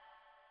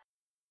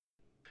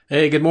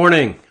Hey, good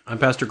morning. I'm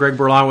Pastor Greg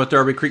Berlin with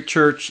Darby Creek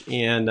Church,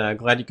 and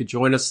glad you could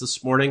join us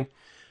this morning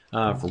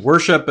for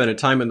worship and a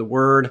time in the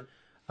Word.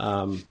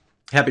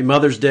 Happy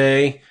Mother's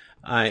Day.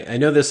 I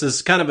know this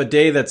is kind of a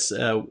day that's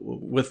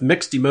with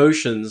mixed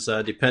emotions,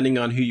 depending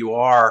on who you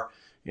are.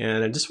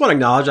 And I just want to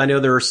acknowledge, I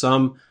know there are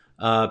some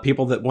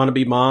people that want to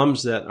be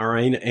moms that are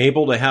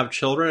unable to have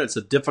children. It's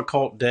a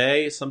difficult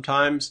day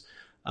sometimes.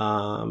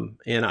 And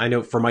I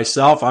know for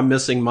myself, I'm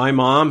missing my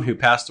mom who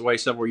passed away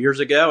several years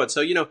ago. And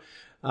so,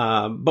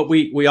 but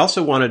we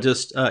also want to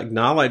just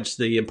acknowledge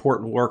the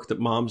important work that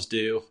moms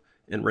do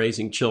in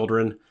raising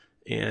children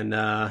and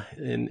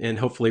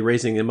hopefully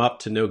raising them up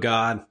to know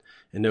God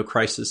and know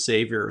Christ as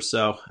Savior.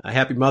 So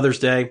happy Mother's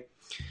Day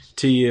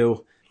to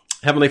you.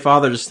 Heavenly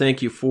Father, just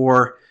thank you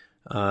for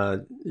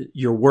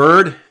your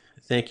word.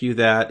 Thank you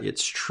that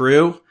it's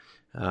true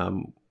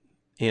and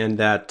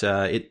that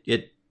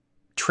it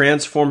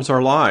transforms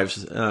our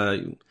lives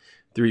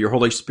through your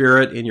Holy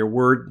Spirit and your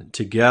word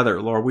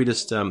together. Lord, we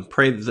just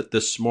pray that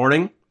this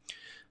morning,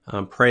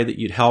 pray that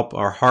you'd help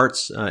our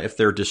hearts if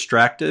they're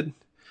distracted,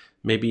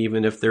 maybe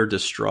even if they're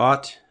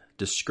distraught,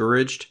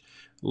 discouraged.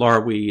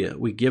 Lord,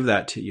 we give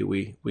that to you.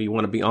 We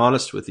want to be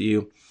honest with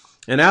you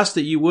and ask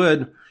that you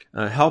would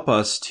help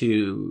us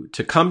to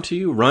come to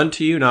you, run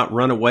to you, not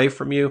run away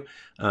from you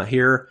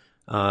here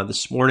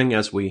this morning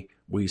as we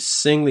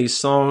sing these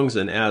songs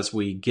and as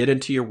we get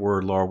into your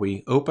word, Lord.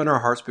 We open our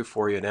hearts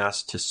before you and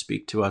ask to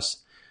speak to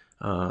us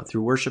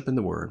through worship in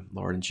the word.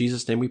 Lord, in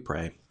Jesus' name we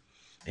pray.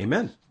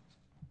 Amen.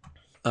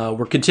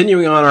 We're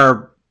continuing on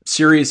our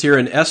series here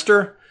in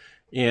Esther,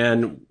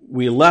 and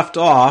we left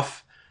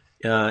off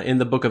in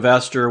the book of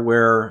Esther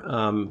where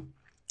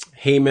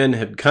Haman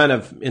had kind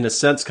of, in a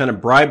sense, kind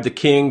of bribed the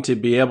king to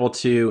be able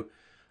to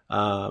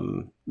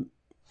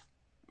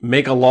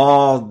make a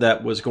law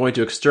that was going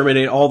to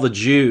exterminate all the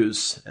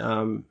Jews.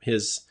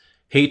 His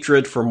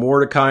hatred for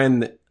Mordecai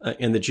and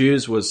the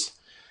Jews was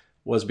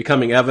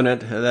becoming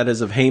evident, that is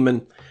of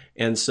Haman.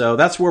 And so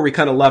that's where we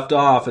kind of left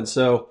off. And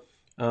so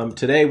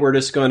today we're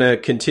just going to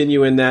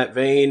continue in that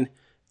vein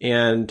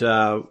and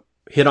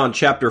hit on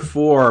chapter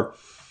 4.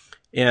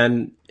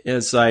 And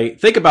as I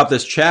think about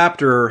this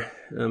chapter,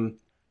 a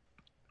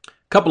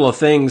couple of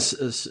things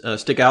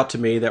stick out to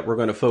me that we're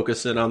going to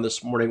focus in on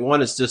this morning.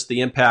 One is just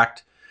the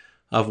impact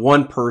of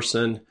one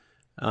person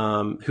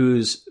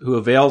who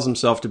avails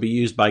himself to be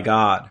used by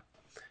God.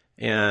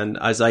 And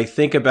as I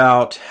think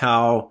about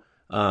how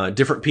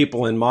different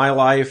people in my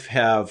life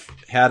have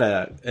had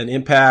an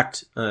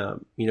impact,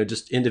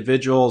 just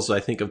individuals,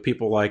 I think of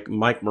people like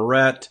Mike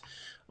Moret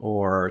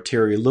or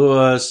Terry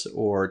Lewis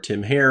or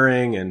Tim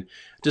Herring, and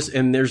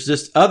there's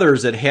just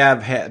others that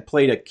have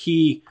played a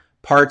key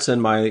parts in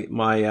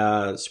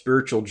my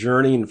spiritual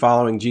journey in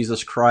following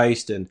Jesus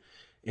Christ and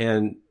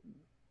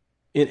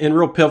in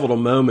real pivotal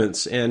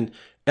moments. And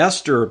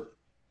Esther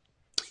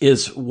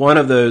is one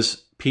of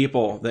those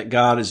people that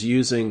God is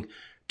using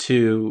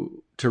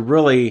to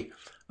really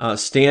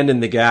stand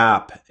in the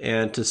gap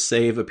and to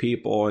save a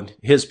people and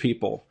his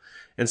people.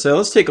 And so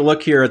let's take a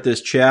look here at this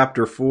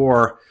chapter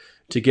 4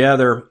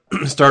 together,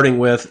 starting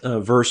with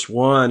verse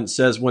 1. It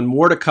says, when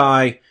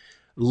Mordecai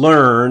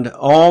learned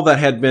all that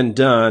had been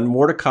done,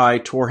 Mordecai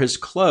tore his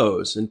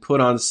clothes and put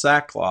on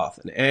sackcloth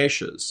and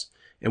ashes,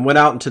 and went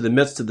out into the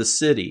midst of the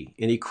city,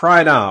 and he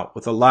cried out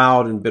with a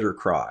loud and bitter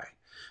cry.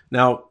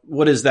 Now,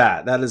 what is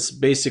that? That is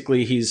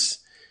basically he's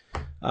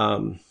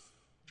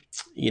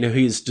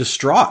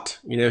distraught.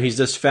 He's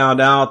just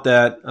found out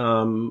that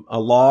a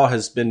law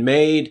has been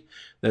made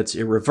that's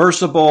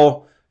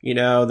irreversible.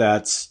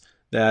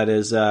 That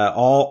is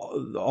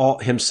all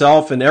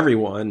himself and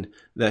everyone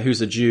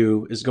who's a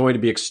Jew is going to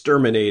be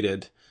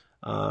exterminated.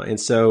 And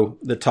so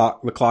the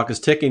clock is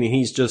ticking, and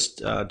he's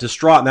just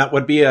distraught. And that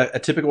would be a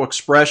typical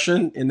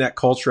expression in that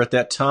culture at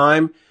that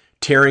time: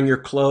 tearing your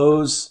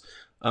clothes,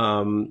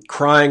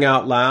 crying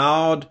out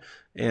loud.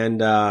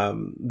 And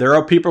there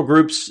are people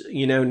groups,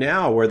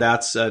 now where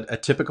that's a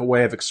typical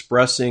way of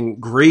expressing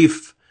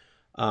grief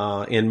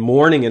and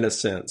mourning in a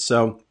sense.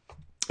 So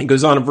he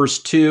goes on in verse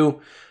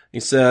 2. He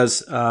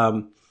says,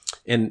 and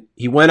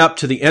he went up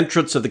to the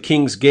entrance of the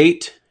king's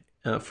gate,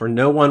 for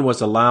no one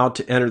was allowed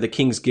to enter the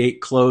king's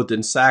gate clothed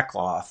in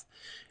sackcloth.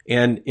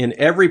 And in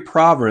every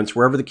province,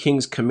 wherever the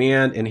king's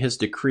command and his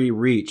decree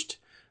reached,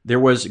 there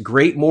was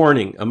great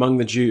mourning among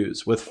the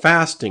Jews, with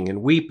fasting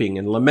and weeping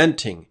and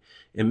lamenting,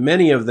 and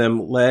many of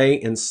them lay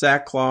in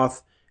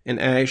sackcloth and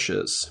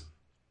ashes.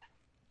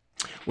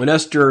 When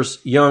Esther's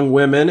young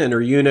women and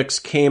her eunuchs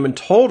came and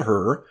told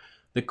her,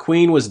 the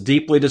queen was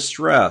deeply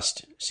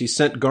distressed. She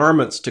sent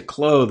garments to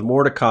clothe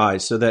Mordecai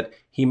so that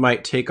he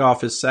might take off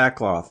his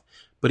sackcloth,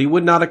 but he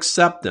would not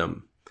accept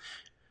them.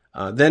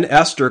 Then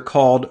Esther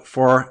called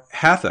for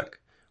Hathach,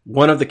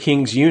 one of the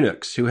king's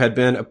eunuchs, who had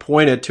been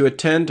appointed to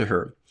attend to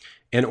her,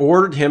 and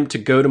ordered him to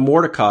go to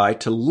Mordecai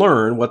to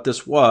learn what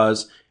this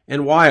was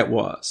and why it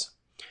was.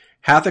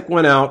 Hathach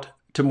went out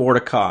to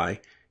Mordecai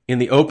in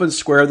the open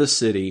square of the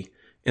city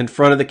in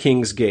front of the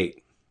king's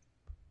gate.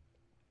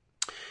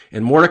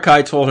 And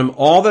Mordecai told him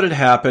all that had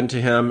happened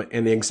to him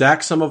and the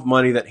exact sum of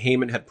money that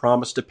Haman had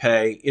promised to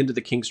pay into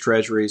the king's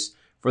treasuries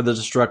for the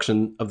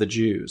destruction of the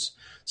Jews.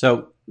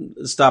 So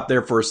stop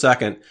there for a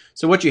second.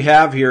 So what you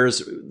have here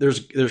is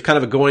there's kind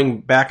of a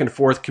going back and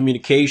forth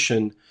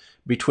communication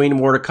between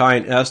Mordecai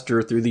and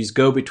Esther through these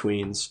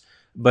go-betweens.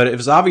 But it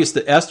was obvious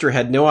that Esther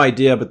had no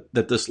idea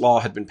that this law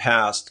had been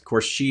passed. Of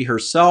course, she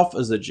herself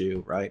is a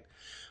Jew, right?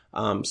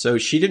 So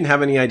she didn't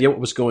have any idea what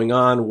was going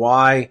on,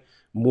 why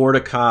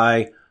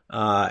Mordecai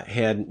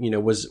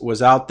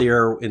was out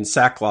there in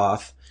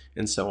sackcloth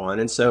and so on.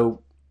 And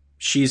so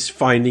she's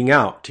finding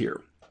out here.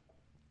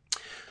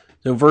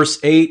 So verse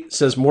 8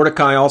 says,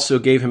 Mordecai also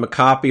gave him a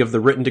copy of the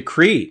written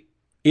decree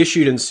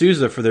issued in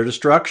Susa for their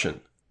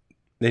destruction,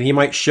 that he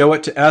might show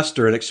it to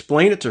Esther and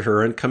explain it to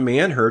her and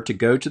command her to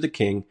go to the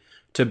king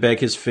to beg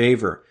his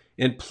favor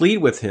and plead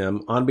with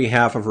him on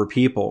behalf of her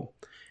people.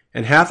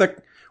 And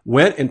Hathach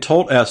went and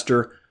told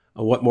Esther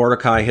what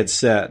Mordecai had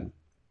said.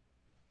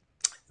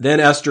 Then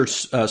Esther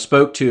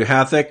spoke to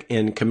Hathach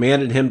and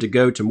commanded him to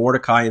go to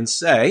Mordecai and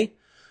say,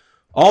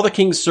 all the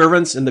king's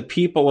servants and the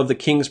people of the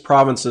king's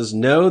provinces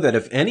know that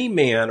if any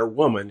man or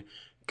woman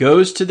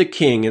goes to the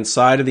king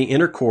inside of the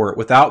inner court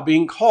without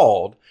being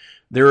called,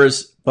 there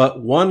is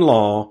but one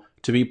law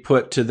to be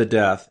put to the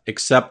death,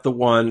 except the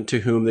one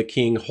to whom the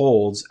king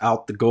holds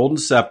out the golden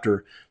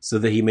scepter so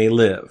that he may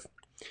live.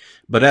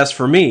 But as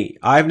for me,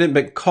 I haven't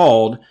been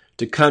called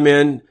to come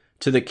in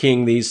to the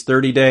king these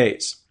 30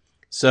 days.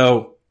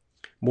 So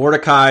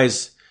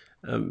Mordecai's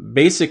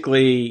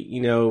basically,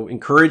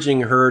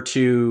 encouraging her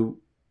to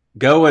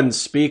go and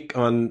speak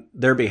on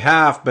their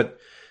behalf. But,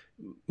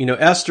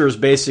 Esther is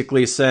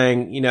basically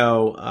saying,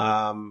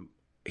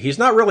 he's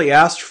not really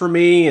asked for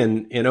me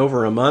in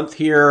over a month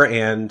here.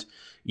 And,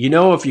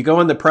 if you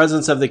go in the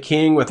presence of the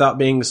king without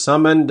being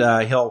summoned,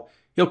 he'll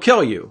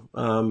kill you.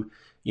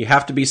 You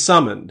have to be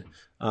summoned.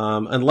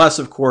 Unless,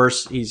 of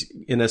course, he's,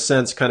 in a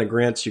sense, kind of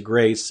grants you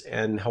grace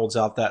and holds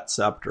out that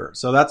scepter.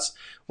 So that's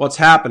what's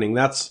happening.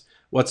 That's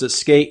what's at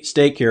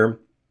stake here.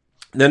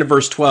 Then in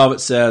verse 12 it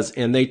says,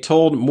 and they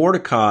told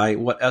Mordecai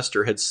what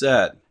Esther had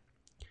said.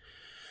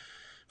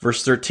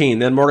 Verse 13,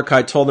 then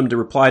Mordecai told them to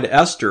reply to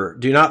Esther,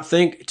 do not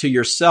think to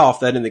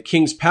yourself that in the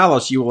king's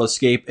palace you will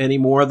escape any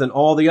more than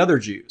all the other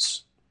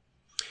Jews.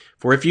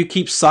 For if you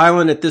keep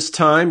silent at this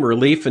time,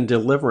 relief and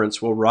deliverance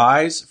will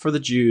rise for the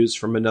Jews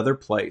from another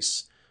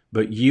place,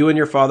 but you and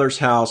your father's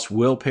house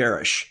will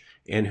perish.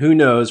 And who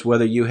knows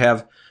whether you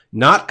have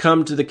not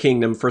come to the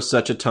kingdom for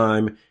such a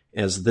time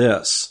as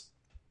this.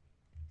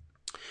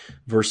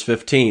 Verse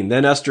 15,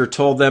 then Esther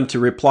told them to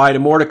reply to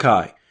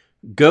Mordecai,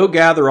 go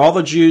gather all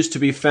the Jews to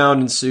be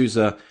found in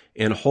Susa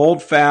and hold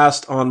a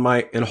fast on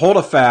my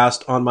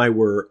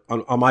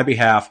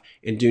behalf,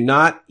 and do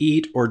not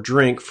eat or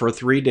drink for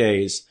 3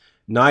 days,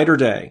 night or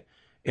day.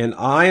 And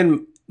I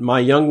and my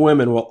young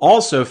women will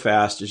also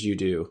fast as you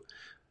do.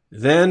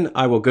 Then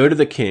I will go to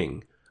the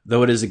king,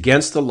 though it is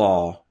against the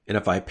law, and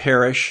if I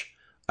perish,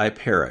 I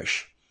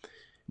perish.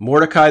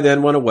 Mordecai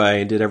then went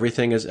away and did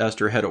everything as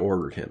Esther had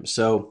ordered him.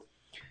 So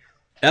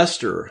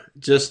Esther,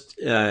 just,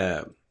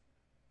 I'm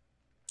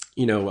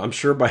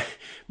sure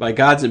by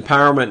God's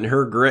empowerment and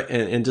her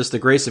and just the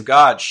grace of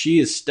God, she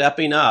is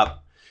stepping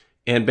up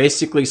and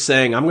basically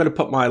saying, I'm going to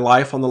put my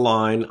life on the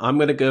line. I'm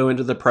going to go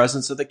into the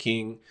presence of the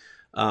king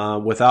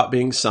without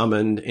being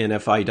summoned. And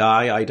if I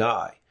die, I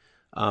die.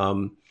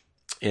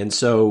 And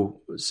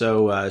so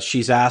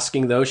she's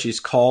asking, though, she's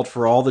called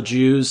for all the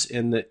Jews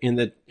in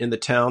the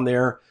town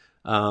there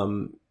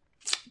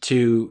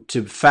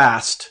to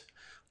fast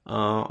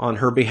on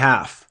her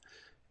behalf.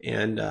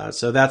 And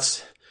so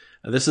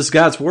this is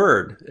God's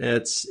word.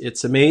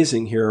 It's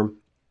amazing here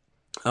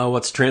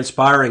what's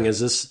transpiring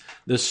as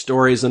this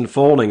story is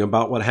unfolding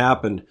about what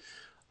happened.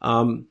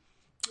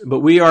 But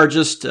we are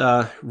just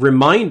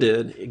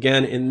reminded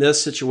again in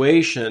this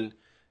situation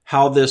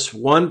how this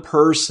one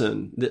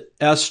person,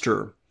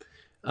 Esther,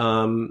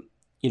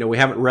 we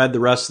haven't read the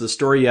rest of the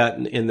story yet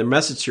in the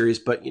message series,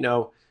 but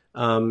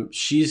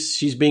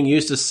she's being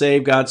used to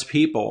save God's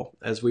people,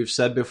 as we've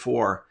said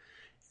before.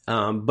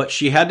 But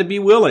she had to be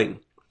willing,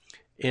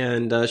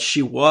 and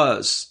she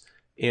was,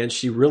 and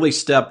she really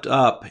stepped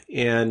up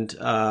and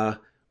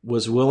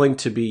was willing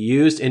to be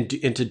used and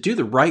to do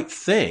the right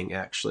thing.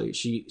 Actually,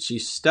 she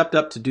stepped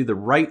up to do the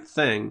right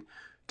thing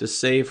to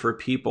save her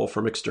people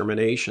from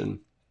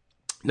extermination.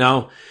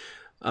 Now,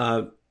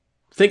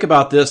 think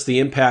about the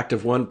impact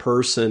of one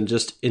person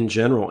just in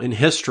general in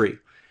history.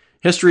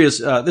 History is,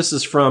 this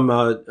is from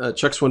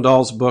Chuck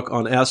Swindoll's book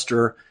on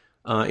Esther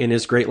in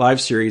his Great Life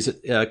series,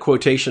 a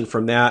quotation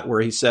from that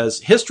where he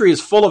says, history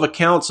is full of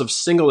accounts of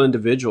single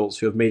individuals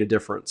who have made a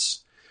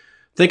difference.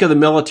 Think of the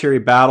military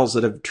battles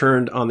that have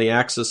turned on the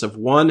axis of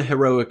one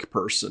heroic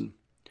person.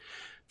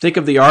 Think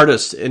of the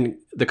artists and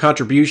the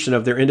contribution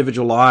of their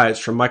individual lives,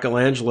 from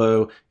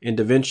Michelangelo and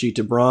Da Vinci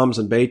to Brahms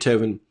and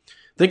Beethoven.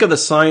 Think of the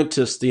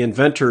scientists, the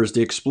inventors,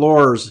 the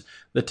explorers,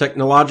 the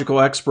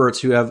technological experts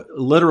who have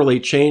literally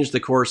changed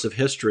the course of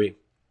history.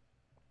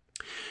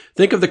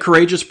 Think of the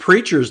courageous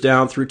preachers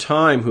down through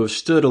time who have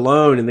stood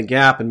alone in the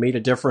gap and made a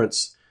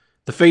difference.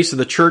 The face of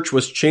the church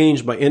was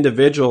changed by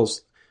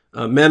individuals,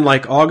 men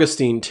like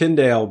Augustine,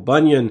 Tyndale,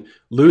 Bunyan,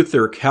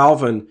 Luther,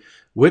 Calvin,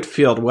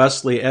 Whitefield,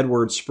 Wesley,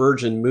 Edwards,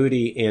 Spurgeon,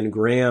 Moody, and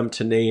Graham,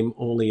 to name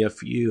only a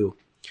few.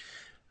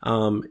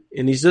 And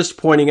he's just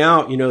pointing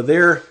out,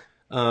 they're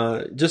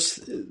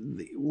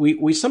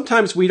we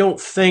sometimes we don't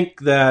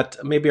think that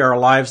maybe our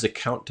lives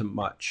account to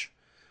much,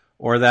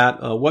 or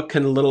that what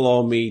can little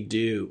old me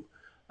do?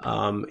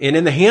 And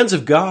in the hands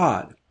of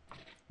God,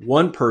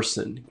 one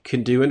person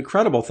can do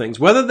incredible things,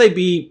 whether they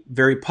be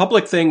very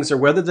public things or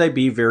whether they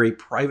be very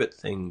private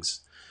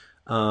things.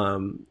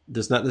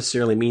 Does not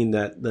necessarily mean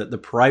that the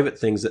private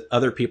things that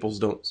other people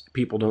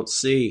don't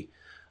see,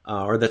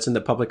 or that's in the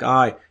public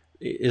eye,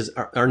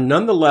 are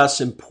nonetheless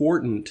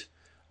important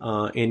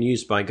and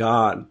used by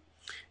God.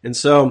 And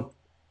so,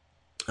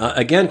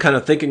 again, kind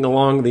of thinking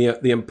along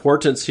the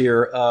importance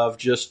here of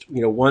just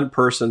one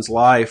person's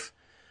life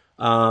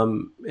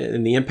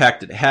and the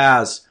impact it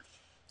has.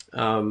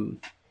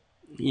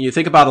 You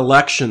think about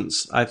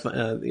elections.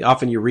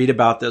 Often you read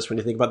about this when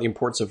you think about the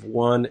importance of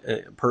one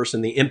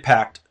person, the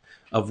impact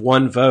of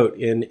one vote.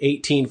 In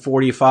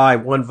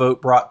 1845, one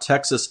vote brought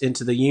Texas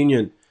into the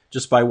Union,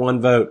 just by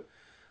one vote.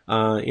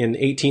 In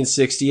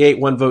 1868,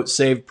 one vote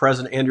saved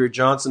President Andrew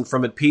Johnson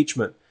from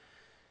impeachment.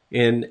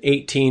 In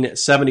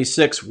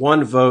 1876,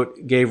 one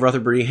vote gave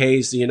Rutherford B.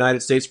 Hayes the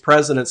United States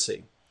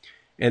presidency.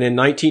 And in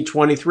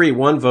 1923,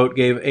 one vote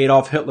gave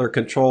Adolf Hitler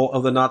control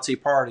of the Nazi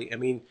Party. I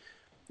mean,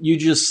 you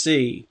just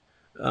see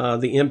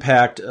the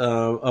impact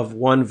of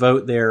one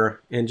vote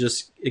there, and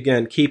just,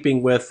 again,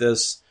 keeping with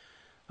this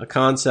a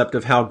concept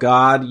of how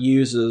God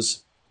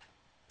uses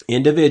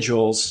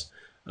individuals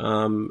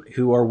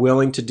who are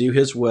willing to do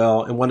his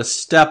will and want to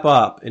step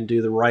up and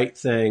do the right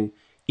thing,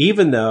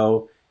 even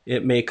though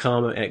it may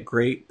come at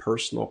great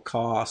personal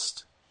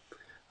cost.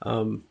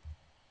 So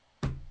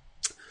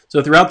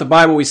throughout the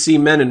Bible, we see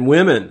men and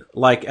women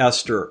like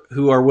Esther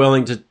who are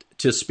willing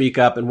to speak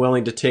up and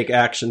willing to take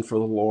action for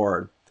the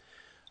Lord.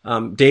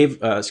 Doug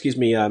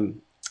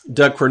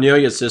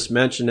Cornelius just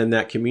mentioned in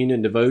that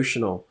communion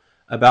devotional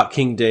about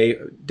King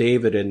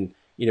David, and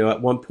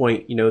at one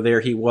point,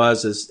 there he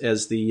was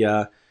as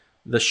the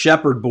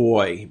shepherd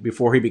boy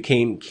before he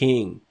became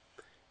king,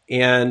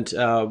 and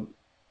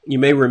you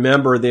may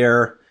remember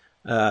there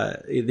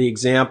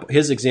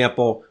his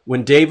example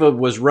when David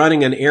was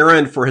running an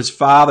errand for his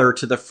father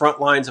to the front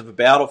lines of a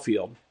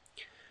battlefield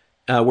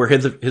where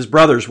his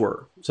brothers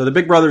were. So the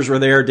big brothers were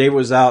there. David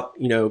was out,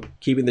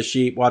 keeping the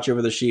sheep, watch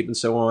over the sheep, and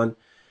so on,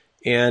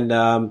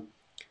 and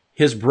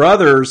his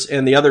brothers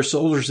and the other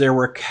soldiers there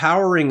were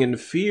cowering in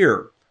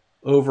fear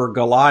over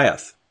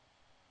Goliath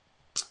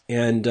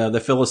and the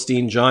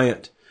Philistine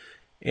giant.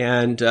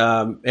 And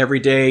every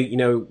day,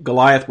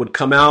 Goliath would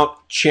come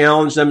out,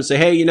 challenge them, and say,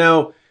 "Hey,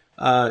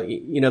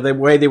 the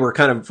way they were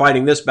kind of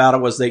fighting this battle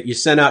was that you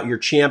sent out your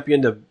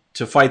champion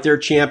to fight their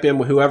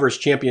champion. Whoever's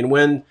champion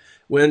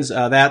wins.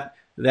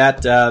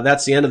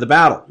 That's the end of the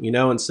battle,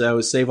 and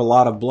so save a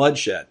lot of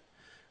bloodshed."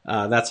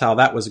 That's how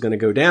that was going to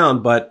go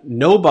down. But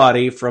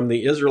nobody from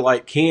the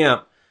Israelite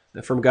camp,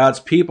 from God's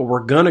people, were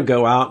going to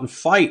go out and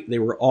fight. They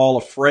were all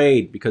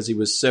afraid because he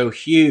was so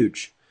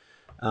huge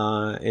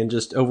and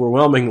just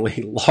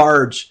overwhelmingly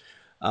large,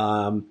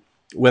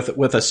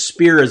 with a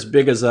spear as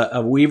big as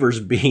a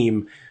weaver's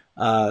beam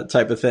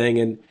type of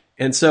thing.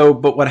 And so,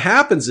 but what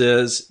happens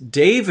is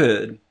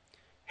David,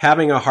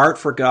 having a heart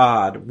for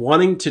God,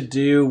 wanting to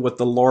do what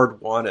the Lord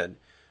wanted,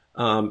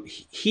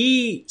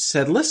 he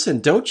said, "Listen,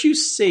 don't you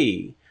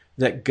see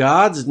that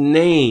God's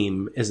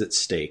name is at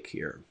stake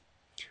here?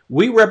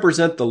 We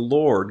represent the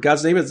Lord.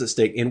 God's name is at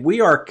stake, and we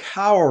are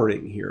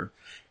cowering here."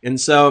 And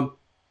so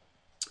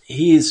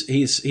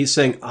he's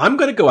saying, "I'm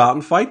going to go out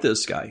and fight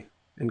this guy."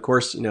 And of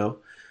course,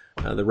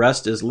 the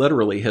rest is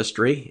literally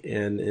history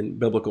and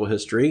biblical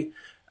history,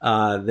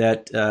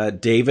 that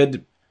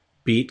David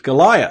beat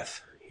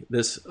Goliath,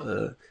 this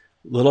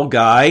little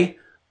guy,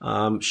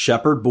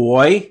 shepherd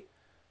boy,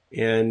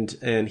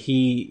 and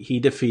he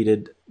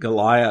defeated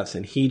Goliath,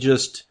 and he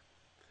just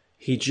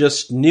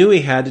knew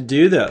he had to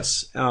do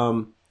this.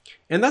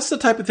 And that's the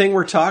type of thing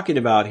we're talking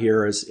about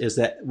here, is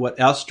that what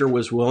Esther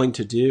was willing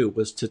to do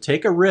was to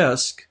take a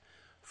risk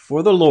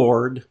for the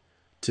Lord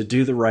to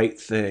do the right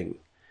thing.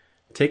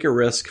 Take a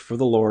risk for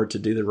the Lord to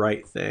do the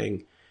right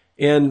thing.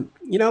 And,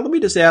 let me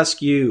just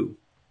ask you,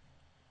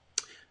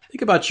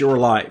 think about your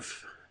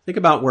life. Think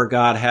about where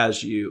God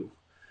has you.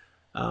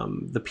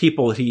 The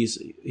people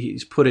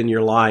he's put in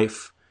your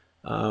life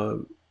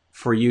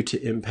for you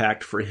to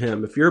impact for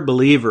him. If you're a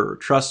believer,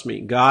 trust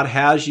me, God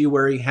has you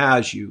where he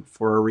has you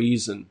for a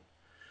reason.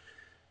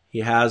 He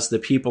has the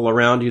people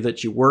around you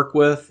that you work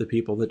with, the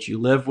people that you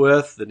live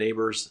with, the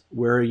neighbors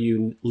where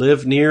you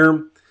live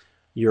near,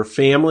 your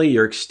family,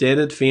 your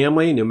extended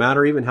family, no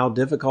matter even how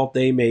difficult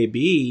they may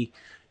be.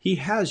 He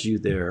has you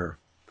there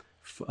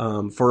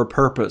for a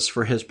purpose,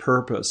 for his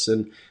purpose.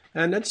 And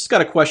I just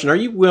got a question. Are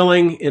you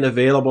willing and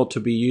available to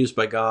be used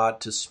by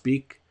God to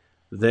speak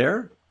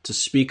there, to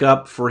speak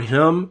up for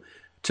him,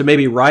 to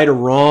maybe right or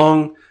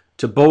wrong,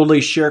 to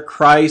boldly share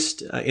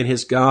Christ in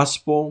his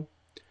gospel,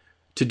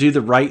 to do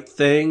the right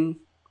thing.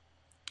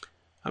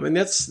 I mean,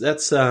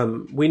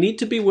 we need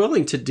to be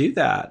willing to do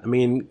that. I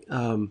mean,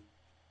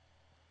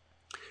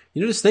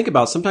 just think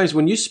about it. Sometimes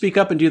when you speak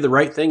up and do the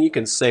right thing, you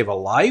can save a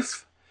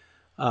life.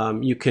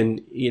 You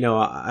can,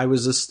 I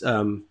was just,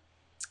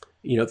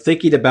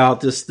 thinking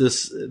about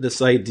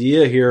this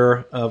idea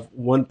here of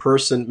one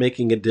person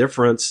making a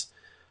difference,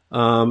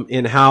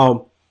 in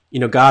how,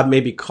 God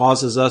maybe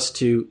causes us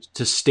to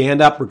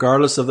stand up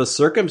regardless of the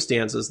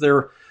circumstances.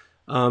 There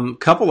are a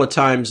couple of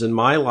times in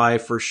my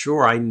life, for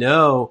sure, I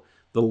know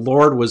the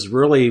Lord was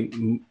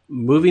really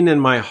moving in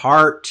my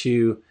heart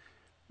to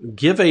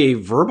give a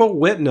verbal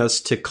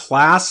witness to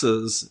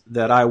classes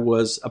that I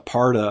was a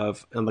part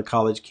of on the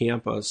college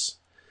campus.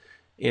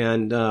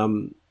 And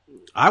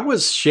I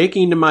was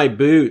shaking to my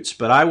boots,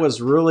 but I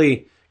was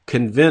really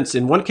convinced.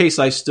 In one case,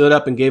 I stood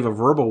up and gave a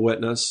verbal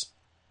witness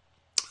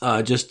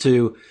just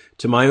to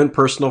my own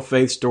personal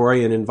faith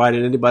story, and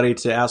invited anybody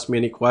to ask me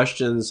any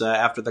questions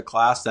after the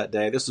class that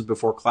day. This was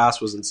before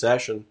class was in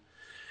session.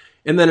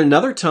 And then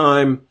another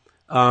time,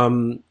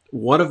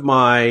 one of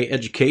my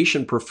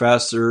education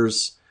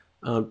professors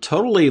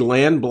totally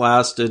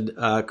land-blasted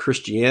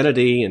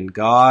Christianity and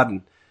God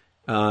and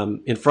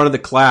in front of the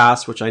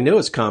class, which I know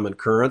is common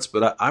occurrence,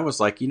 but I was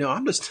like,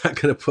 I'm just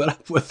not going to put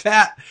up with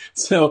that.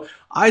 So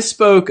I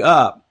spoke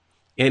up,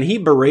 and he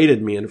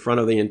berated me in front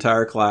of the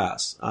entire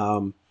class.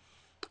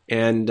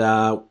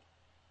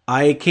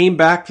 I came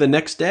back the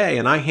next day,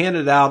 and I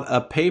handed out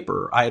a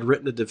paper. I had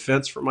written a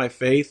defense for my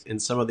faith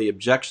and some of the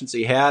objections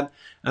he had,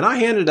 and I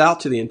handed it out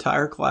to the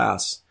entire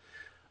class.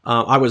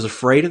 I was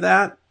afraid of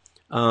that,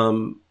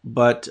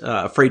 but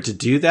afraid to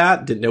do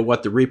that. Didn't know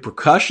what the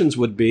repercussions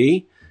would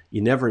be.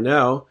 You never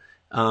know.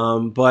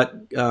 But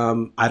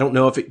I don't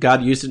know if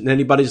God used it in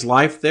anybody's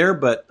life there,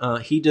 but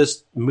he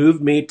just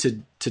moved me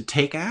to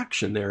take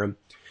action there.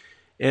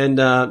 And,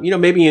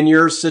 maybe in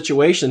your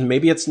situation,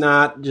 maybe it's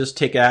not just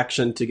take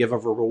action to give a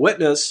verbal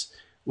witness,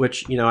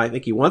 which, I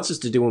think he wants us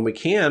to do when we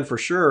can, for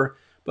sure.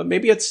 But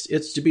maybe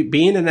it's to be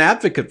being an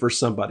advocate for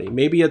somebody.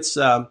 Maybe it's,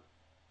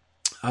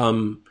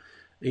 helping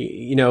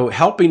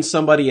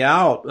somebody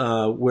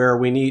out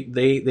where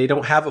they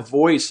don't have a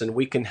voice and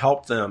we can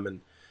help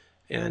them.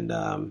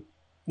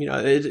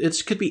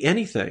 It could be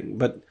anything,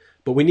 but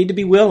we need to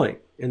be willing.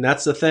 And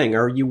that's the thing.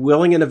 Are you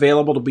willing and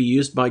available to be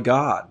used by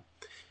God?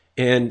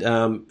 And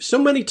so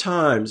many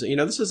times,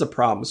 this is a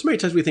problem. So many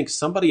times we think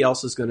somebody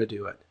else is going to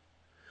do it.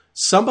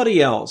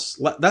 Somebody else.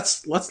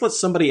 Let's let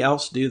somebody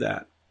else do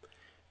that.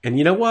 And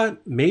you know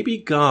what? Maybe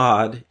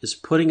God is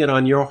putting it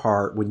on your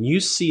heart when you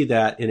see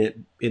that,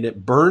 and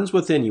it burns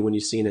within you when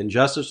you see an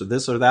injustice or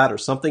this or that or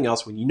something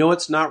else, when you know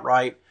it's not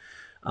right,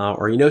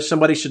 or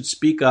somebody should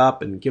speak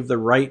up and give the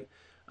right.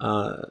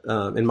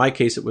 In my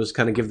case, it was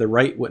kind of give the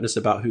right witness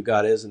about who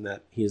God is and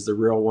that He is the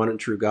real one and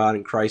true God,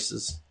 and Christ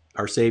is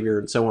our Savior,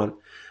 and so on.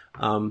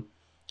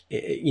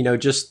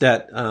 Just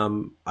that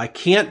I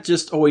can't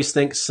just always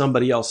think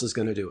somebody else is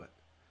going to do it.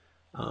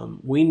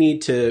 We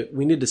need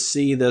to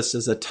see this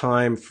as a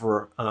time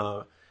for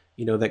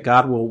that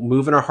God will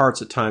move in our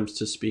hearts at times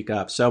to speak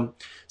up. So,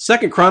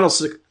 2 Chronicles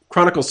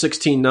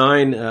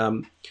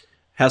 16:9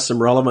 has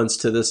some relevance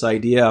to this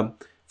idea.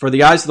 For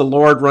the eyes of the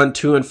Lord run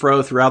to and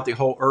fro throughout the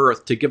whole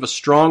earth to give a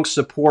strong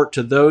support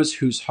to those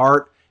whose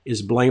heart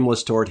is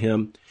blameless toward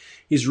Him.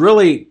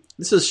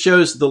 This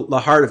shows the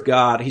heart of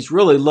God. He's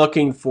really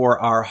looking for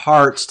our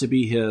hearts to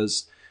be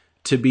His,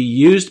 to be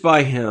used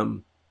by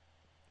Him.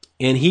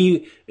 And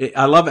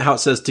I love how it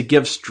says to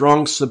give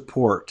strong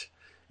support.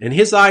 And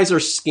His eyes are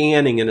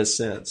scanning in a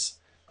sense.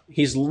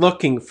 He's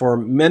looking for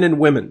men and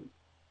women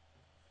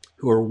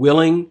who are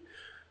willing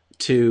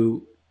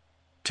to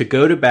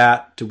go to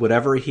bat to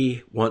whatever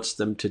He wants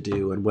them to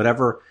do and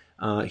whatever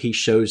He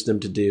shows them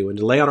to do, and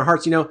to lay on our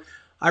hearts.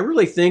 I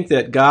really think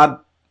that God,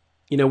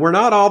 we're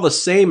not all the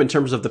same in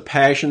terms of the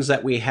passions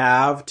that we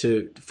have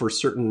for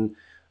certain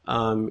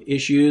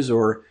issues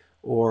or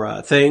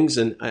things,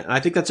 and I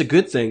think that's a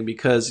good thing,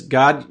 because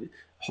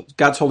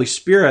God's Holy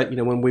Spirit,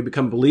 when we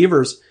become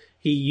believers,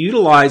 He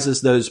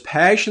utilizes those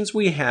passions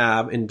we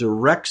have and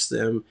directs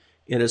them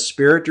in a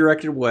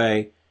Spirit-directed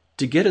way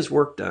to get His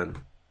work done.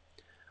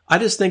 I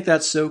just think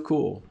that's so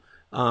cool.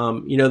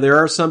 There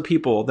are some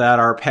people that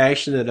are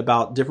passionate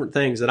about different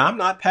things that I'm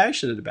not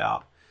passionate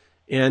about.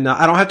 And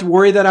I don't have to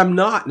worry that I'm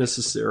not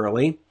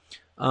necessarily,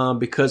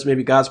 because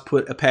maybe God's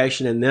put a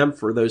passion in them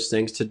for those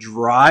things to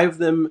drive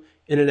them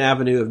in an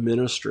avenue of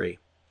ministry.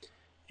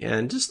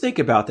 And just think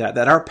about that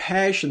our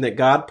passion that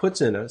God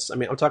puts in us,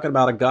 I'm talking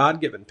about a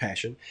God-given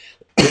passion,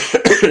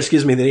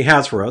 excuse me, that He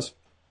has for us.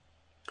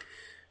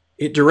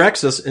 It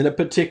directs us in a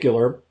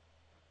particular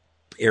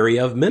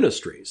area of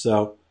ministry.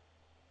 So,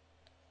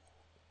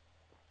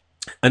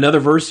 another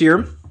verse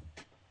here,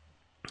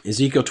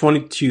 Ezekiel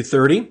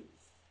 22:30.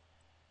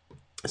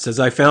 It says,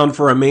 I sought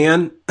for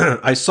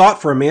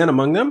a man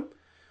among them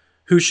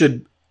who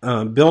should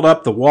build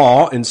up the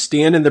wall and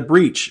stand in the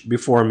breach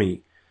before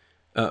me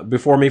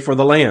for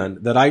the land,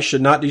 that I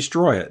should not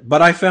destroy it.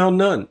 But I found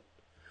none.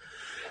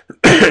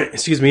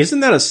 Excuse me,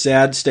 isn't that a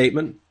sad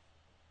statement?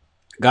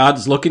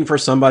 God's looking for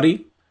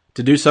somebody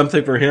to do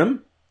something for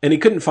him, and he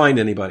couldn't find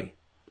anybody.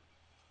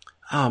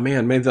 Oh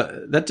man, maybe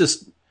that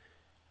just,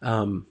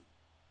 hopefully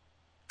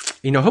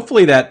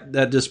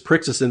that just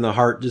pricks us in the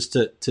heart just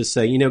to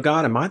say,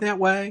 God, am I that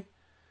way?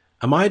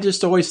 Am I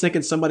just always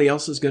thinking somebody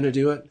else is going to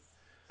do it?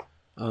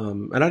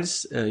 And I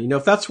just,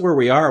 if that's where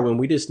we are, when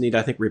we just need,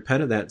 I think,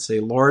 repent of that and say,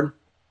 Lord,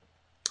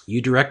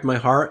 you direct my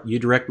heart, you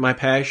direct my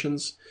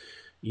passions,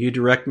 you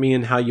direct me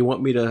in how you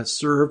want me to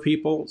serve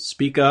people,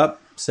 speak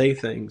up, say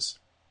things.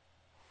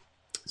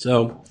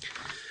 So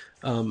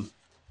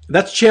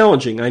that's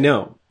challenging, I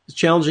know. It's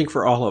challenging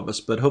for all of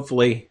us, but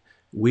hopefully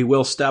we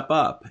will step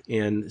up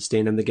and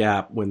stand in the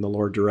gap when the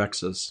Lord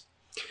directs us.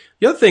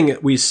 The other thing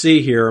that we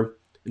see here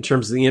in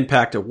terms of the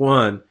impact of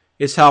one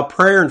is how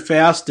prayer and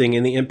fasting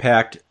and the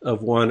impact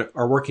of one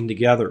are working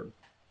together.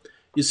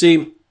 You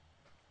see,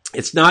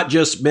 it's not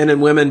just men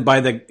and women by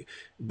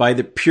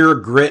the pure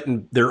grit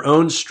and their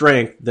own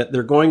strength that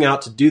they're going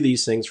out to do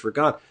these things for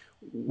God.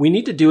 We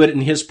need to do it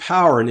in His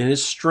power and in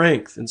His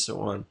strength and so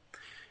on.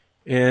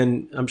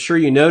 And I'm sure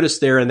you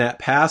noticed there in that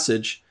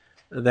passage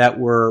that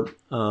we're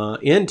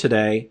in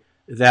today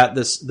that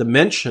the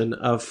mention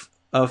of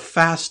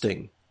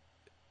fasting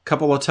a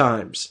couple of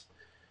times.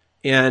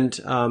 And,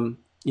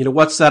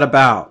 what's that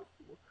about?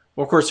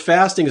 Well, of course,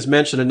 fasting is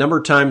mentioned a number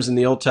of times in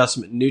the Old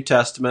Testament and New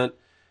Testament.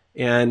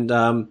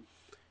 And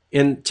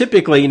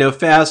typically,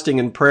 fasting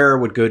and prayer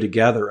would go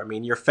together. I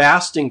mean, you're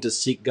fasting to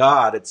seek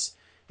God.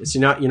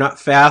 You're not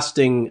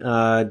fasting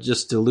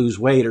just to lose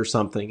weight or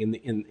something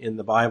in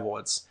the Bible.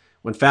 It's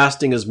when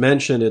fasting is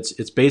mentioned,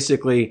 it's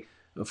basically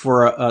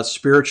for a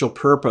spiritual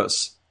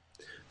purpose.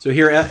 So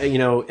here,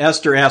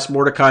 Esther asked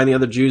Mordecai and the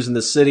other Jews in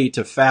the city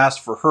to fast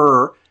for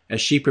her as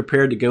she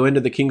prepared to go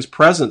into the king's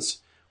presence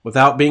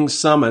without being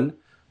summoned,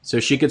 so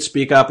she could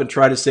speak up and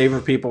try to save her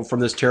people from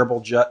this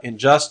terrible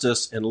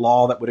injustice and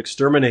law that would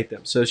exterminate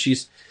them. So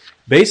she's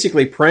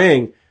basically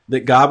praying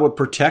that God would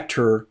protect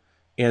her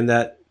and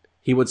that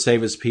He would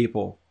save His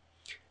people.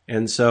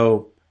 And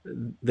so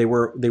they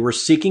were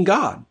seeking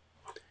God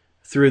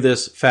through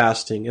this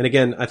fasting. And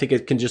again, I think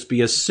it can just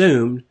be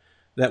assumed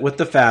that with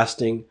the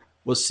fasting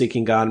was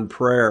seeking God in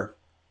prayer.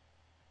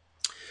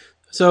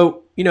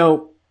 So,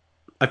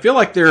 I feel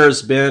like there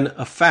has been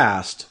a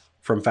fast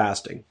from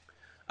fasting.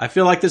 I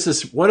feel like this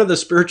is one of the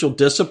spiritual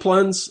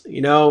disciplines.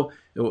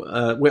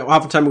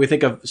 Oftentimes we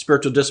think of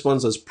spiritual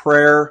disciplines as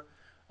prayer,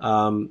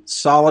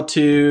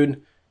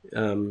 solitude,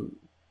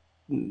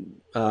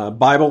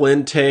 Bible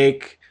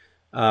intake,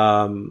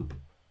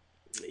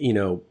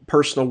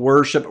 personal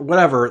worship,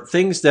 whatever,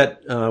 things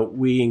that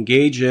we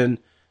engage in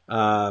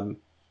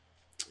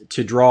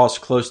to draw us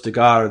close to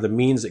God, or the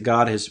means that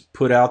God has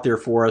put out there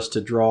for us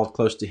to draw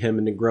close to Him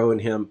and to grow in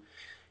Him.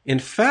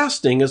 And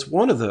fasting is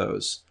one of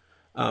those.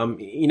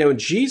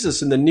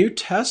 Jesus in the New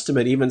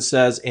Testament even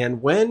says,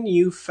 and when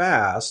you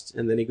fast,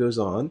 and then he goes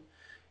on.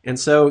 And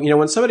so,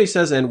 when somebody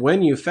says, and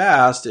when you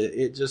fast,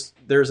 it just,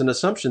 there's an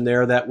assumption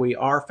there that we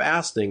are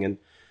fasting. And,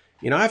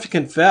 I have to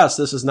confess,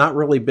 this has not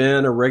really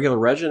been a regular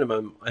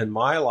regimen in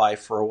my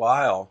life for a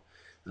while,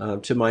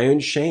 to my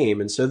own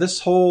shame. And so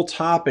this whole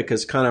topic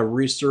has kind of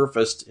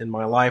resurfaced in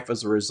my life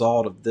as a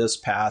result of this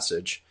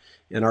passage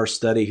in our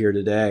study here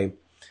today.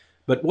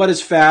 But what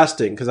is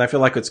fasting? Because I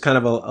feel like it's kind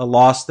of a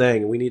lost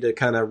thing. We need to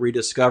kind of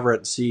rediscover it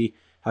and see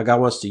how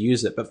God wants to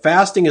use it. But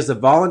fasting is the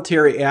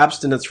voluntary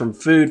abstinence from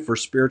food for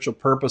spiritual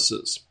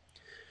purposes.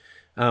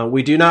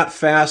 We do not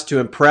fast to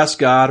impress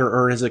God or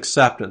earn His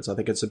acceptance. I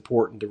think it's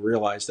important to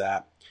realize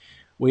that.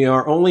 We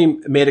are only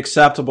made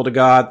acceptable to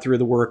God through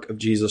the work of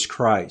Jesus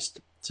Christ.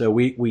 So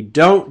we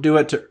don't do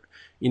it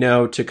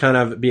to kind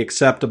of be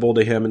acceptable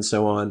to Him and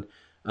so on.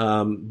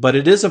 But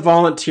it is a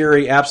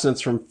voluntary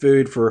abstinence from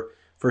food for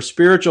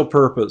spiritual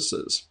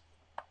purposes.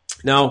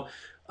 Now,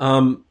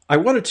 I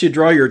wanted to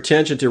draw your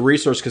attention to a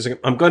resource because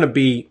I'm going to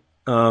be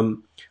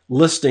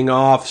listing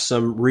off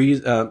some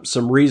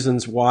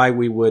reasons why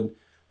we would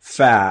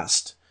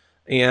fast.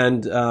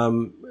 And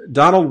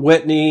Donald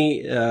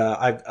Whitney,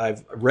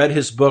 I've read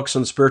his books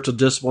on spiritual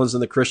disciplines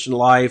in the Christian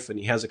life, and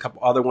he has a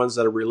couple other ones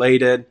that are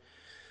related.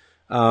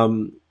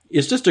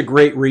 It's just a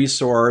great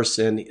resource,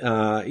 and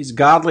he's a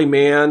godly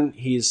man.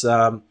 He's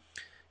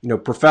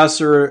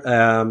professor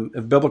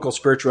of biblical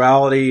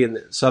spirituality in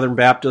the Southern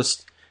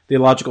Baptist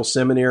Theological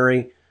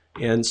Seminary.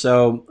 And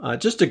so I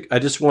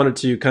just wanted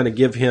to kind of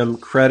give him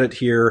credit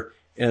here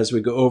as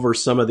we go over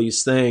some of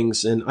these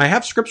things. And I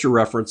have scripture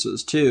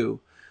references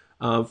too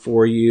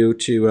for you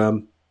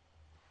to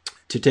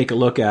take a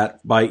look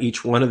at by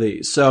each one of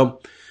these. So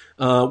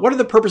what are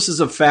the purposes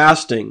of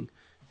fasting?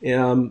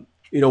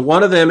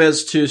 One of them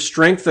is to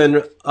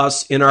strengthen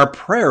us in our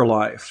prayer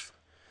life.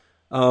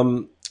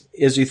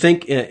 As you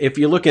think, if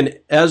you look in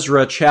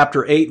Ezra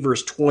chapter 8,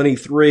 verse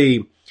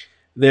 23,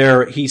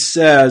 there he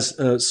says,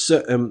 this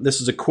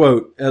is a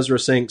quote, Ezra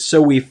saying,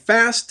 "So we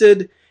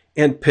fasted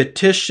and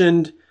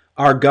petitioned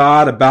our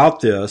God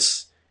about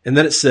this." And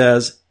then it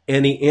says,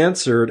 "And He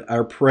answered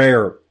our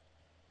prayer."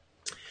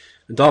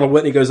 And Donald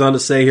Whitney goes on to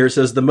say here,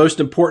 says, "The most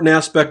important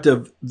aspect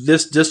of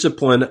this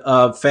discipline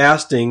of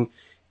fasting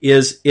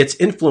is its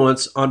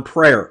influence on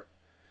prayer.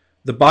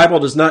 The Bible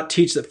does not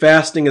teach that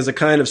fasting is a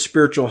kind of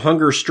spiritual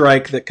hunger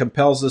strike that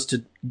compels us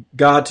to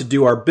God to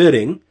do our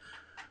bidding.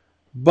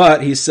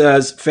 But he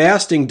says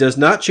fasting does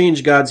not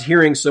change God's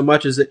hearing so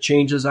much as it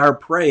changes our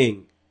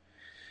praying.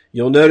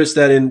 You'll notice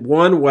that in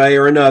one way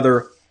or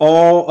another,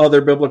 all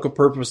other biblical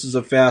purposes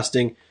of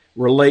fasting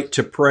relate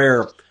to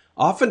prayer.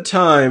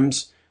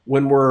 Oftentimes,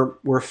 when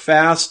we're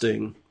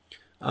fasting,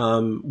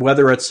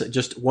 whether it's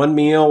just one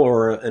meal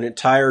or an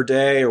entire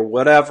day or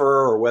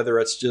whatever, or whether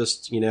it's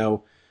just,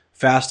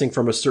 fasting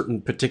from a certain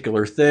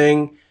particular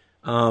thing.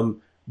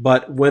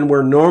 But when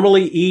we're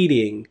normally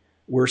eating,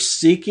 we're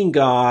seeking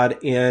God.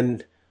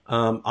 And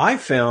I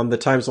found the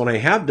times when I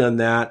have done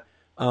that,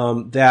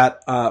 I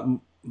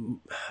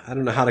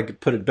don't know how to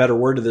put a better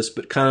word to this,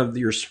 but kind of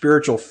your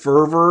spiritual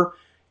fervor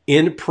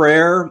in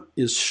prayer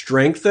is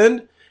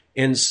strengthened.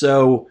 And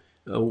so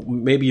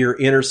maybe you're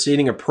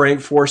interceding or praying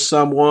for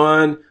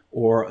someone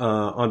or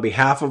on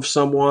behalf of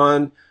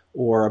someone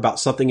or about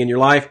something in your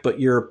life, but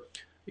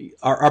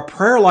our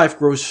prayer life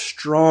grows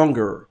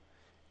stronger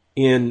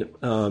in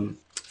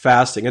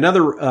fasting.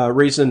 Another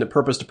reason, the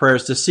purpose to prayer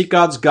is to seek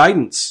God's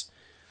guidance.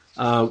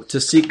 In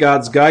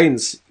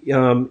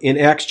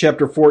Acts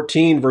chapter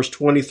 14, verse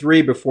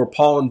 23, before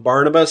Paul and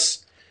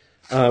Barnabas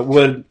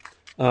would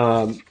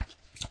appoint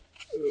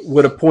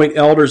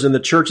elders in the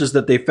churches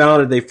that they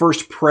founded, they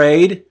first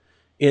prayed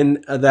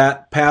in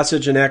that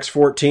passage in Acts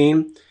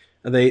 14.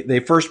 They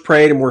first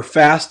prayed and were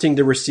fasting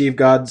to receive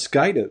God's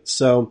guidance.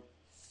 So,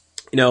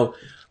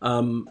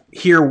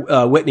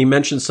 here Whitney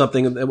mentioned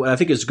something that I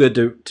think is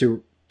good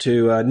to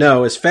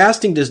know is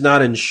fasting does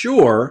not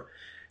ensure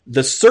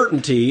the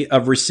certainty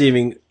of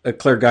receiving a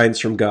clear guidance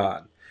from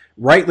God.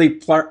 Rightly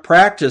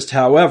practiced,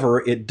 however,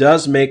 it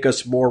does make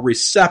us more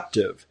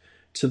receptive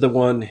to the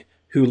one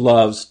who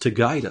loves to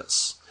guide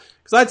us.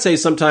 Because I'd say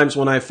sometimes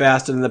when I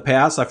fasted in the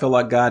past, I feel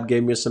like God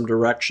gave me some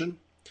direction.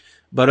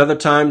 But other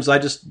times I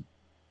just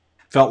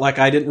felt like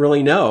I didn't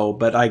really know,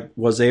 but I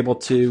was able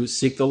to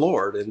seek the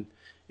Lord and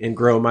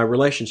grow my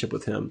relationship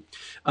with Him.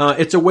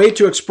 It's a way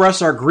to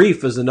express our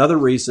grief is another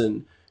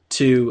reason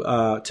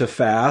to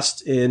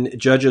fast. In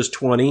Judges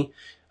 20,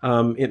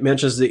 it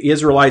mentions the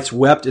Israelites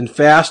wept and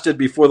fasted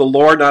before the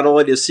Lord, not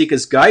only to seek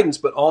His guidance,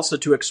 but also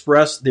to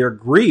express their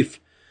grief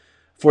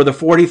for the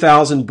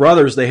 40,000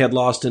 brothers they had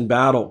lost in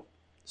battle.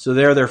 So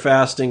their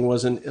fasting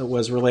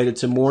was related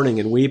to mourning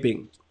and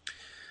weeping.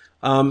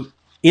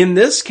 In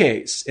this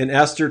case, in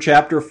Esther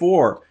chapter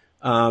 4,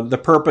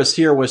 the purpose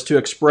here was to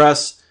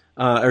express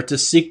or to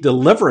seek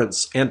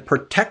deliverance and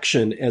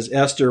protection as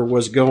Esther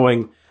was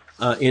going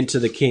into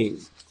the king.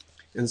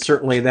 And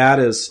certainly that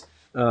is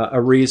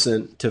a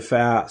reason to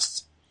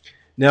fast.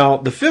 Now,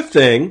 the fifth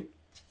thing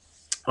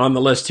on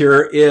the list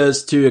here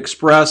is to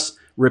express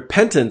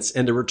repentance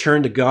and to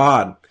return to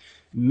God.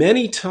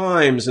 Many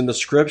times in the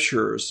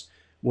scriptures,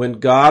 when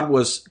God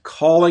was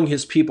calling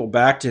His people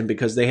back to Him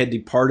because they had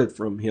departed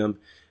from Him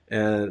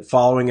and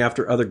following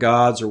after other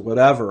gods or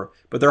whatever,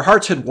 but their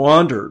hearts had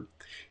wandered,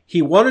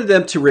 He wanted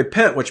them to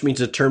repent, which means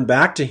to turn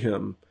back to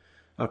Him.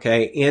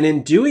 Okay, and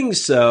in doing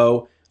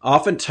so,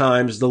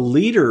 oftentimes the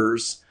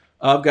leaders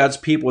of God's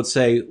people would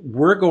say,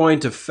 we're going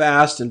to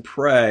fast and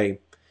pray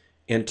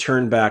and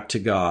turn back to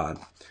God.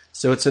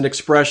 So it's an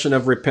expression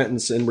of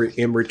repentance and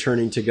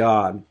returning to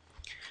God.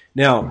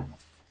 Now,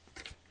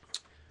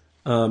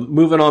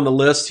 moving on the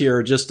list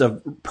here, just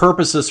of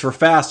purposes for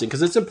fasting,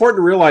 because it's important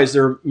to realize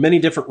there are many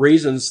different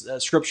reasons,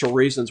 scriptural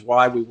reasons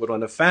why we would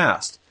want to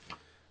fast.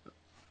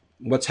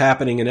 What's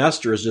happening in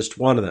Esther is just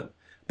one of them.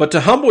 But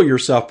to humble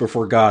yourself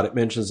before God, it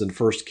mentions in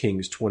 1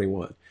 Kings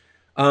 21.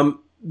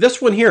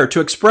 This one here,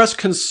 to express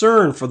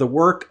concern for the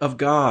work of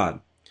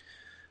God.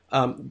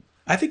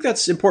 I think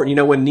that's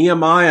important. When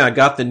Nehemiah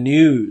got the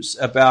news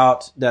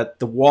about that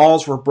the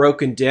walls were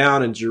broken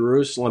down in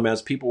Jerusalem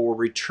as people were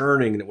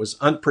returning, and it was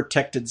an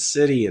unprotected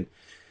city, and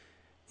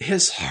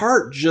his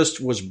heart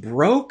just was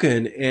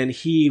broken, and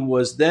he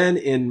was then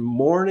in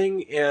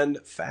mourning and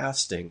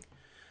fasting.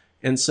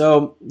 And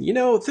so,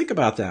 think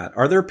about that.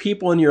 Are there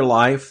people in your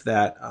life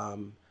that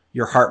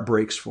your heart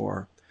breaks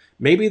for?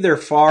 Maybe they're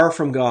far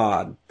from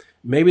God.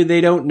 Maybe they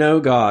don't know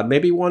God.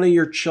 Maybe one of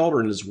your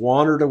children has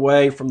wandered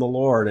away from the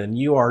Lord, and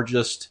you are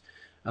just,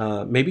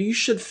 maybe you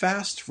should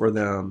fast for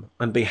them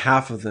on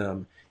behalf of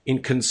them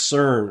in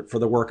concern for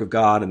the work of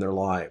God in their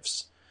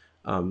lives.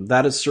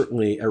 That is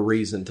certainly a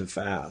reason to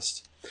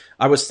fast.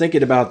 I was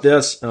thinking about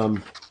this,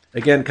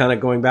 again, kind of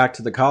going back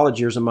to the college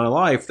years of my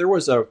life. There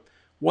was a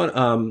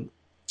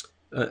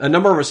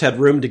number of us had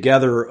roomed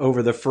together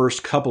over the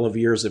first couple of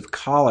years of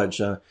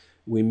college.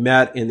 We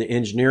met in the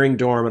engineering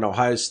dorm at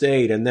Ohio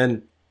State, and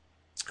then,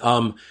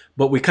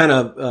 but we kind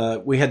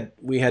of we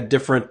had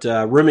different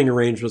rooming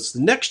arrangements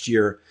the next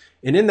year.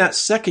 And in that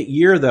second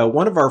year, though,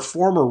 one of our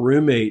former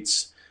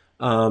roommates,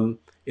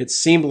 it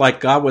seemed like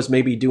God was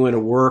maybe doing a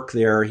work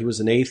there. He was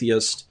an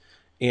atheist,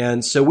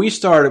 and so we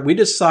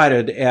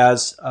decided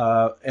as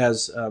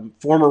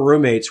former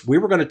roommates, we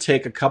were going to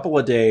take a couple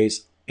of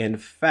days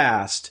and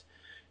fast,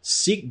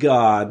 seek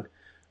God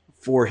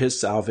for His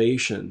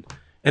salvation.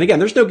 And again,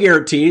 there's no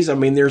guarantees. I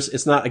mean,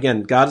 it's not,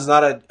 again, God is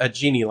not a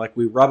genie like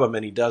we rub him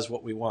and he does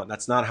what we want.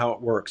 That's not how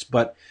it works.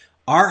 But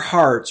our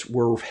hearts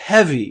were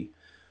heavy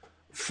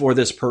for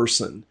this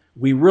person.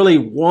 We really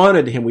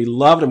wanted him. We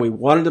loved him. We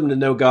wanted him to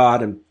know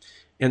God.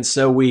 And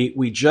so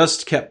we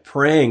just kept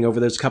praying over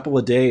those couple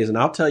of days. And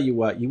I'll tell you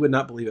what, you would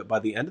not believe it. By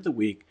the end of the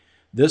week,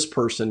 this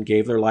person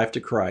gave their life to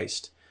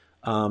Christ.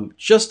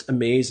 Just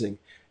amazing.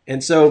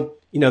 And so,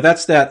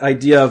 that's that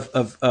idea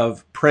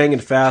of praying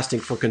and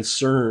fasting for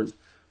concern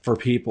for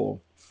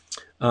people.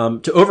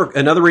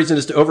 Another reason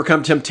is to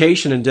overcome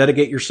temptation and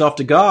dedicate yourself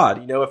to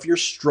God. If you're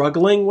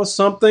struggling with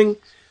something,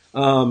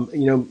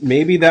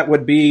 maybe that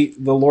would be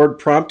the Lord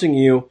prompting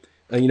you.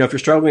 If you're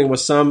struggling with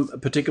some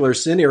particular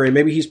sin area,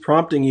 maybe he's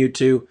prompting you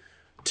to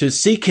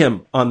seek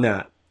him on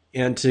that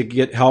and to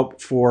get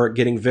help for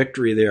getting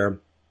victory there.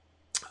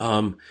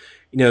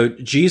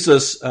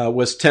 Jesus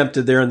was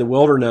tempted there in the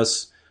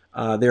wilderness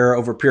there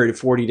over a period of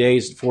 40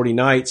 days, 40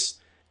 nights.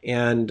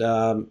 And,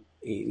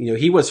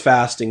 he was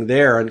fasting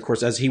there. And of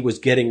course, as he was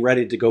getting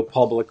ready to go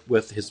public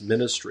with his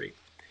ministry.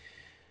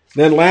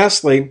 Then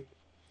lastly,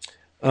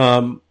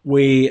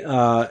 we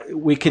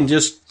can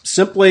just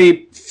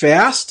simply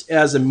fast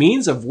as a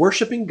means of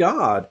worshiping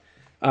God.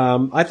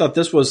 I thought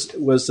this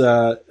was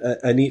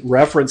a neat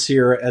reference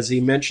here as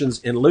he mentions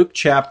in Luke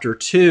chapter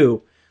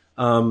 2.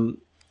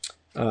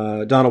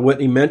 Donald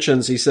Whitney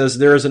mentions, he says,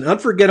 there is an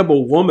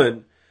unforgettable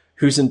woman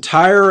whose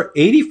entire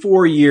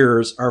 84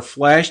 years are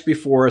flashed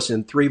before us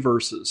in 3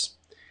 verses.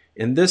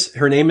 And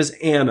her name is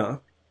Anna.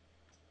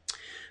 It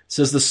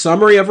says the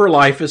summary of her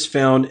life is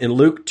found in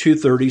Luke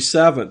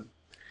 2:37.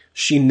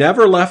 She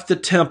never left the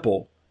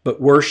temple,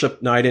 but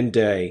worshiped night and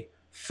day,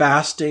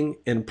 fasting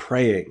and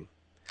praying.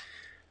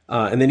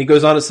 And then he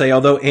goes on to say,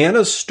 although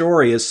Anna's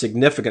story is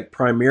significant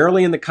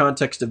primarily in the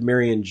context of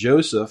Mary and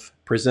Joseph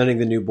presenting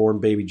the newborn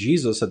baby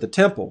Jesus at the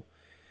temple,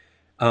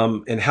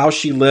 and how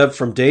she lived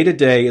from day to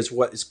day is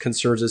what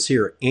concerns us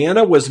here.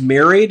 Anna was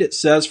married, it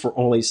says, for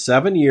only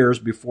 7 years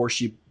before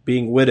she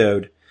being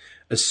widowed.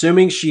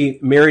 Assuming she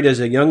married as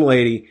a young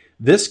lady,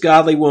 this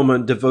godly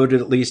woman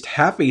devoted at least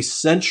half a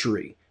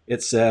century,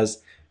 it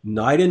says,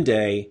 night and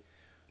day,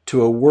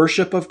 to a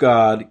worship of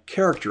God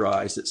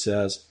characterized, it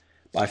says,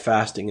 by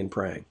fasting and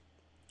praying.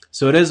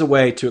 So it is a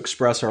way to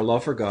express our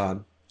love for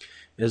God.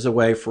 It is a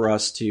way for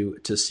us to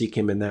seek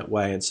him in that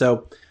way. And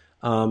so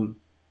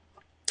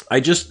I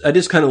just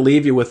kind of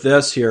leave you with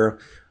this here.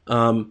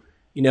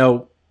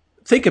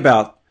 Think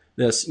about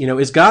this.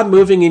 Is God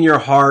moving in your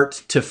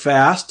heart to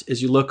fast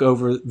as you look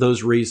over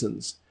those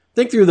reasons?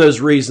 Think through those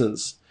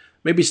reasons.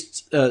 Maybe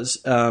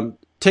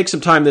take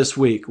some time this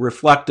week,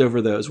 reflect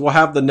over those. We'll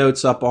have the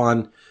notes up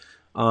on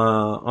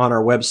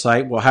our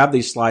website. We'll have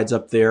these slides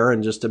up there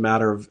in just a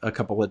matter of a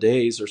couple of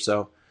days or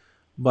so.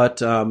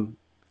 But,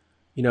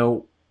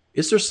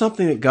 is there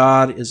something that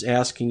God is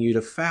asking you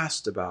to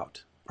fast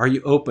about? Are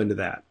you open to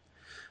that?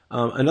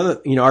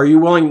 Are you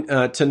willing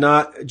to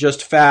not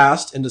just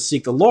fast and to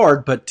seek the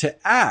Lord, but to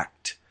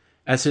act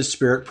as his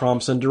Spirit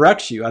prompts and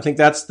directs you? I think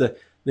that's the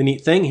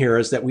neat thing here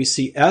is that we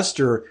see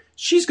Esther,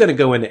 she's going to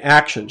go into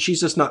action.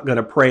 She's just not going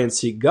to pray and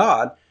seek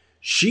God.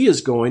 She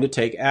is going to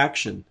take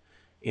action.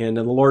 And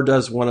the Lord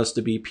does want us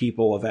to be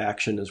people of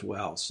action as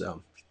well.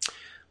 So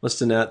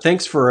listen,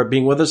 thanks for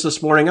being with us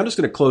this morning. I'm just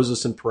going to close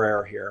this in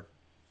prayer here.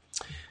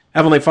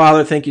 Heavenly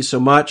Father, thank you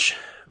so much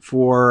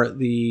for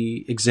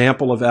the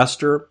example of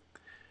Esther.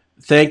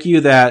 Thank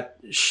you that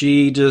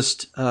she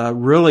just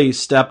really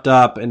stepped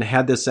up and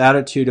had this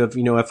attitude of,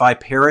 if I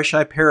perish,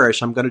 I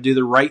perish. I'm going to do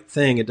the right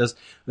thing.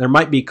 There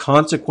might be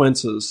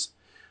consequences,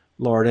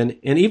 Lord. And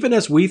even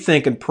as we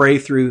think and pray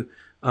through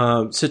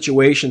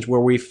situations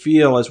where we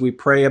feel as we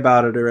pray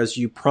about it or as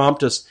you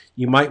prompt us,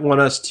 you might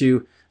want us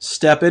to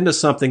step into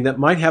something that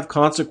might have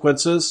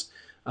consequences.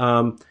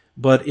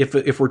 But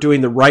if we're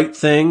doing the right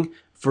thing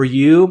for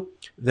you,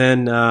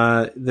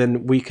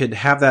 then we could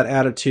have that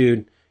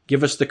attitude.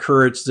 Give us the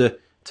courage to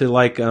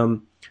like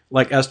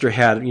Esther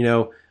had.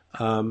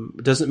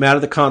 It doesn't matter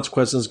the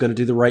consequences. Going to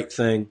do the right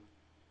thing.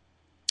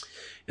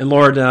 And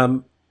Lord,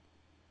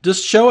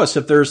 just show us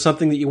if there's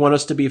something that you want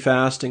us to be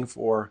fasting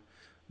for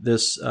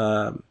this,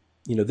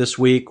 this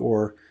week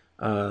or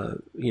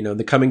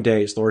the coming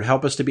days. Lord,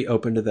 help us to be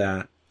open to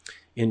that.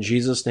 In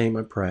Jesus' name,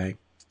 I pray.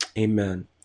 Amen.